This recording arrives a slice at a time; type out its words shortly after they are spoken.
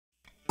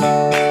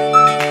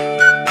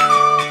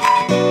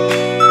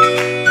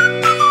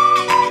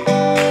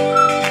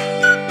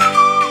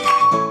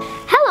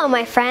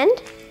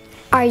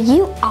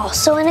you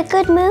also in a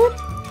good mood?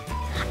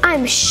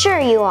 I'm sure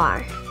you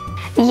are.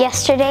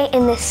 Yesterday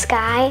in the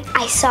sky,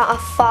 I saw a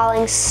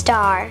falling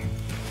star.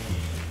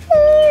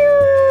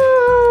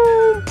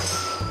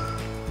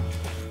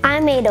 I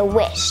made a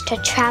wish to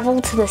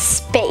travel to the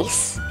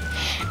space.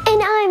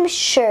 And I'm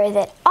sure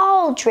that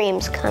all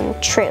dreams come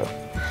true.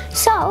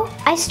 So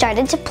I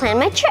started to plan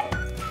my trip.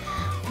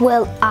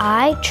 Will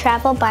I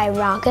travel by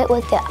rocket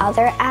with the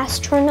other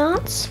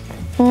astronauts?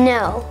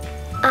 No,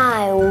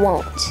 I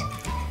won't.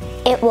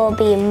 It will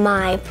be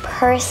my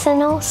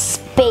personal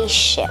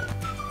spaceship.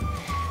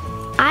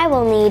 I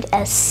will need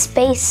a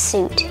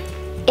spacesuit.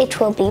 It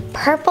will be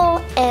purple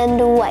and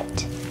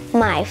white,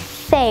 my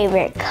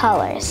favorite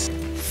colors.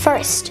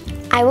 First,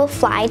 I will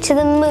fly to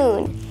the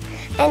moon,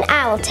 and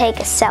I will take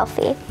a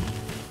selfie.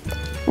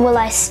 Will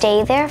I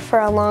stay there for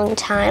a long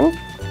time?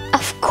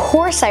 Of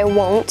course I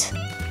won't,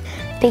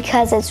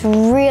 because it's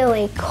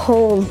really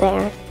cold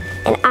there,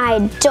 and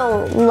I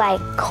don't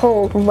like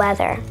cold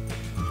weather.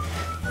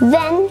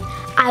 Then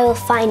I will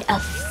find a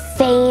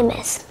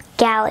famous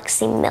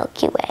galaxy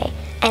Milky Way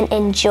and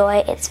enjoy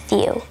its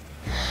view.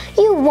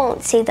 You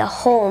won't see the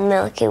whole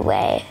Milky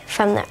Way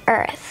from the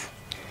Earth.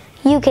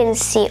 You can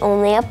see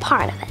only a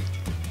part of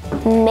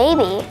it.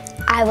 Maybe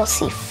I will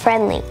see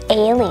friendly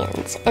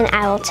aliens and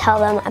I will tell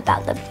them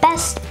about the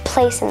best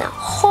place in the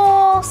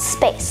whole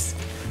space,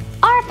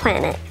 our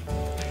planet.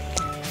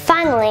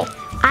 Finally,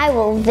 I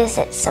will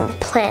visit some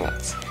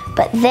planets,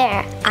 but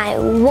there I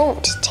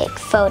won't take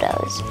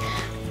photos.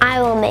 I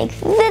will make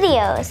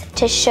videos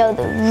to show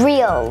the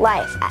real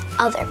life at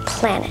other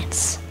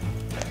planets.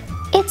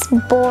 It's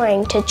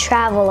boring to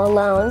travel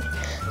alone,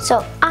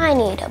 so I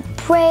need a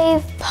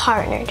brave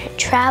partner to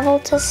travel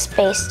to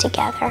space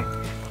together.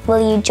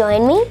 Will you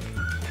join me?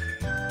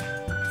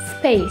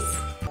 Space,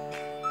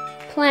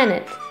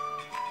 planet,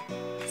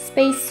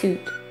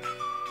 spacesuit,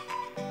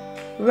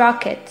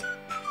 rocket,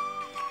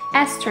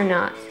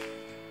 astronaut,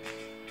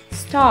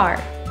 star,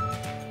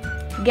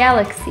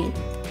 galaxy,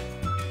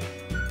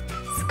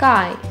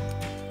 sky,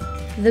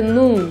 the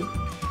moon,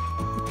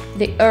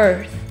 the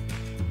earth,